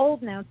too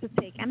old now to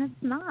take. And it's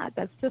not.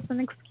 That's just an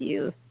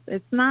excuse.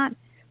 It's not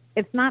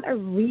a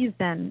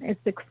reason. It's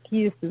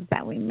excuses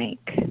that we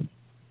make.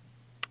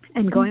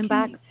 And going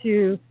back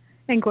to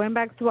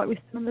what we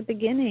said in the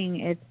beginning,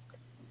 it's,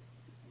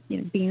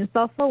 being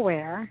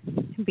self-aware,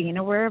 being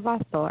aware of our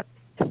thoughts,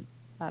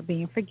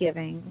 being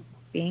forgiving,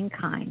 being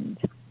kind,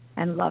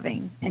 and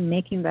loving, and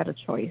making that a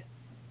choice.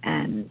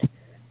 And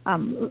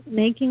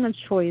making a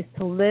choice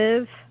to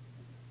live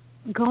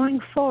going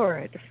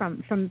forward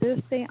from this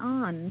day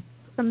on,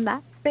 from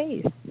that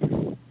space.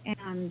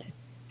 And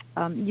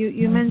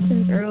you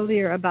mentioned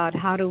earlier about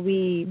how do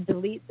we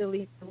delete.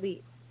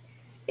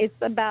 It's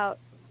about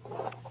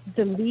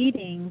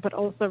deleting, but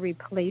also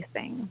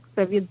replacing.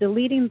 So if you're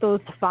deleting those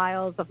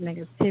files of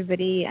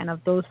negativity and of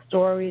those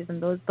stories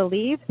and those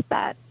beliefs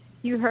that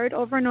you heard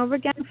over and over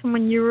again from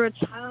when you were a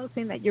child,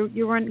 saying that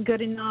you weren't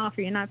good enough,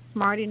 or you're not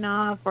smart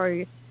enough,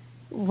 or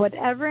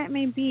whatever it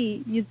may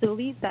be, you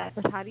delete that.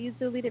 But how do you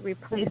delete it?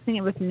 Replacing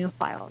it with new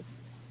files,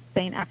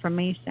 saying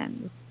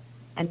affirmations,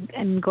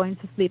 and going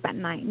to sleep at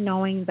night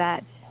knowing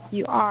that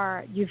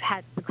you've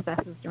had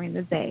successes during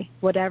the day,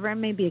 whatever it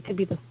may be. It could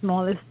be the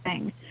smallest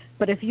thing.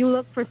 But if you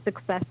look for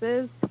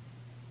successes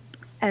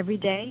every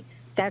day,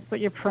 that's what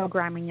you're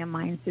programming your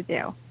mind to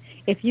do.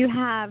 If you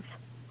have,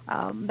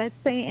 let's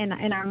say in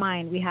our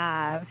mind we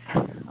have,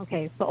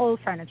 so old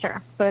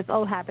furniture. So it's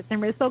old habits,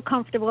 and we're so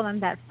comfortable in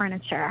that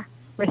furniture.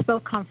 We're so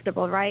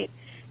comfortable, right?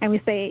 And we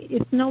say,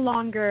 it's no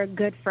longer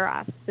good for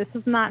us. This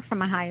is not for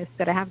my highest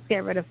good. I have to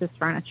get rid of this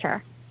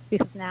furniture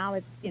because now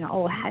it's,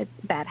 has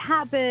bad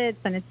habits,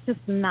 and it's just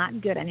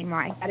not good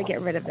anymore. I got to get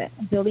rid of it.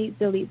 Delete.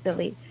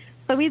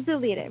 So we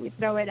delete it. We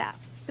throw it out.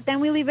 But then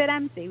we leave it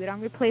empty. We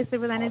don't replace it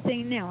with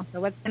anything new.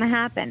 So what's going to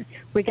happen?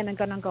 We're going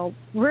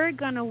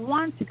to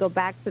want to go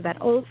back to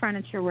that old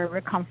furniture where we're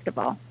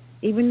comfortable,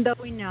 even though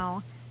we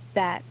know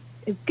that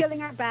it's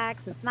killing our backs.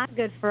 It's not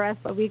good for us,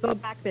 but we go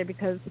back there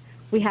because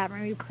we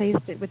haven't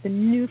replaced it with the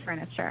new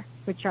furniture,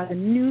 which are the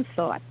new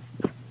thoughts,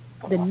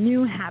 the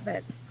new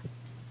habits,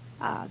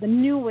 the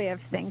new way of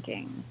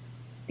thinking,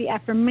 the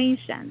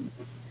affirmations.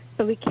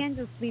 So we can't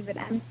just leave it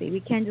empty.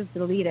 We can't just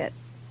delete it.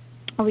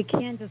 Or we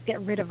can't just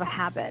get rid of a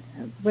habit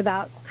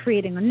without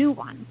creating a new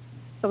one.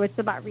 So it's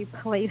about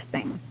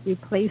replacing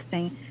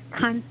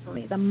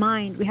constantly. The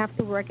mind, we have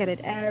to work at it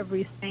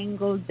every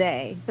single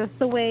day. Just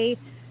the way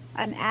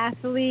an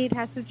athlete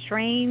has to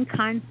train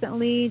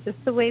constantly, just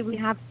the way we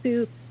have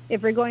to,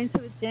 if we're going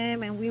to a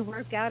gym and we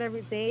work out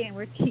every day and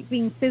we're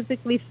keeping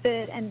physically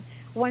fit, and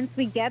once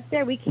we get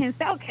there, we can't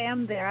say, okay,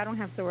 I'm there, I don't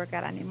have to work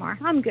out anymore,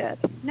 I'm good.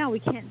 No, we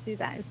can't do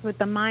that. It's with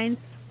the mind.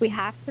 We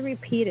have to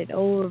repeat it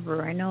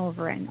over and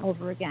over and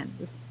over again,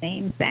 the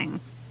same thing.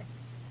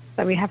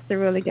 So we have to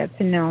really get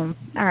to know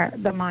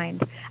the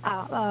mind.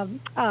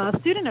 A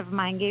student of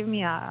mine gave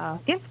me a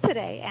gift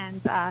today,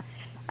 and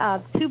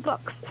 2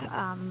 books,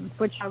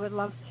 which I would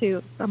love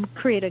to, I'm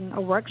creating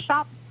a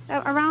workshop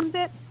around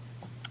it.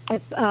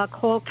 It's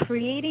called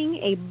Creating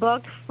a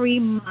Book-Free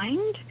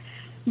Mind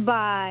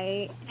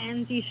by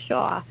Angie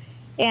Shaw.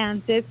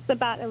 And it's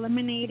about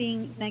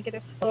eliminating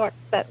negative thoughts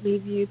that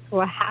lead you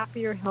to a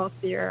happier,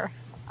 healthier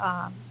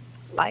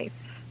life,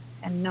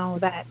 and know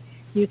that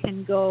you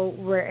can go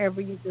wherever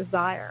you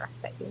desire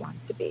that you want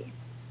to be.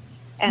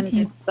 And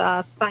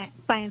it's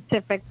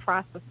scientific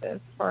processes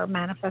for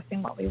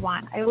manifesting what we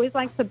want. I always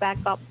like to back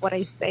up what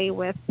I say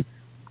with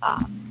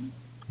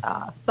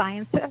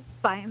scientists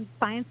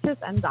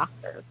and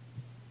doctors,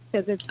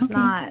 because it's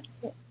not,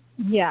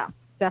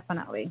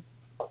 definitely.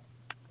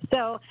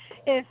 So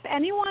if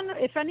anyone,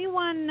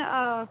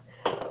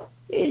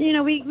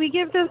 we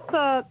give this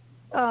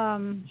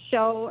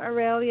show,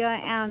 Aurelia,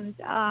 and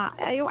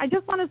I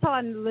just want to tell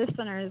our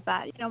listeners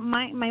that,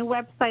 my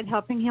website,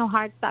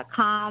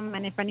 helpinghealhearts.com,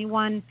 and if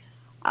anyone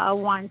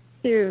wants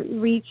to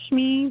reach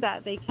me,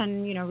 that they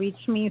can,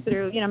 reach me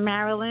through,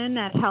 Marilyn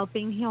at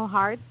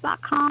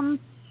helpinghealhearts.com,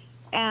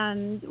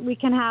 and we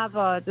can have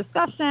a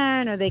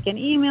discussion, or they can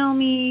email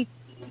me,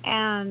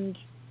 and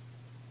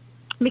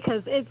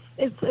because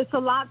it's a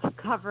lot to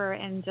cover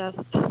in just,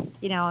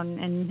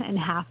 in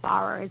half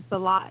hour. It's a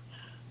lot,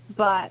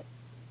 but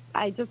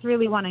I just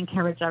really want to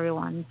encourage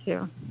everyone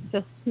to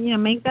just,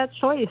 make that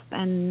choice,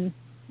 and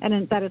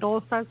that it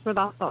all starts with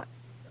our thoughts.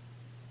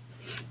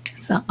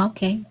 So,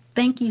 okay.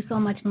 Thank you so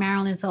much,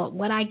 Marilyn. So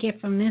what I get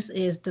from this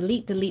is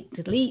delete,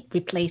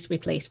 replace.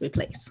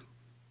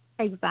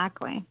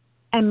 Exactly.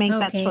 And make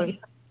that choice.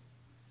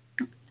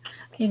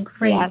 Okay,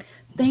 great. Yes.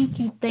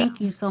 Thank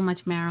you so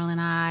much, Marilyn.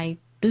 I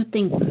do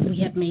think we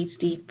have made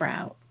Steve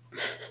proud.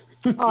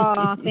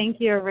 Oh,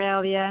 thank you,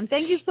 Aurelia. And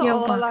thank you to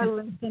all our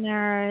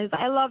listeners.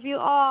 I love you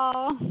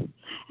all.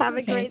 Have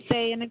a great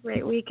day and a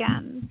great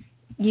weekend.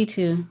 You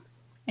too.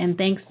 And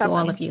thanks to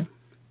all of you.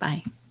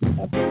 Bye.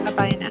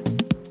 Bye-bye now.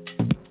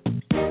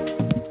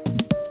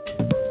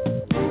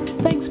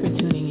 Thanks for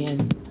tuning in.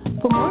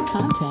 For more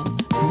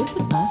content,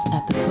 visit us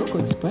at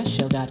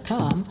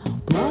thecocoexpressshow.com,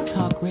 Blog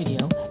Talk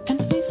Radio, and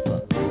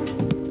Facebook.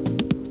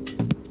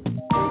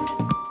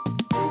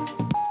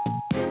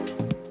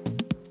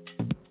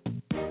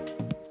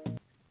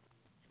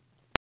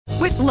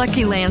 With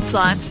Lucky Land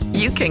Slots,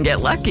 you can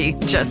get lucky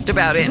just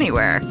about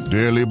anywhere.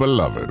 Dearly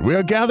beloved, we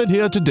are gathered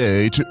here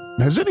today to...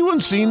 Has anyone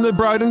seen the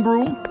bride and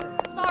groom?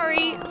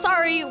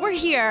 Sorry, we're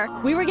here.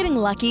 We were getting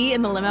lucky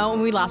in the limo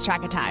and we lost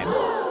track of time.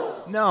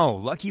 No,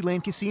 Lucky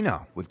Land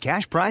Casino, with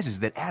cash prizes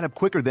that add up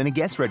quicker than a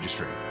guest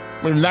registry.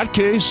 In that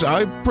case,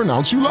 I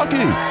pronounce you lucky.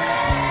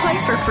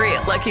 Play for free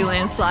at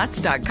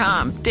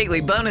LuckyLandSlots.com.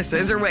 Daily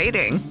bonuses are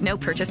waiting. No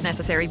purchase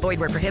necessary. Void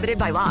where prohibited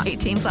by law.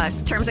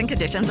 18+. Terms and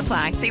conditions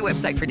apply. See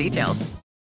website for details.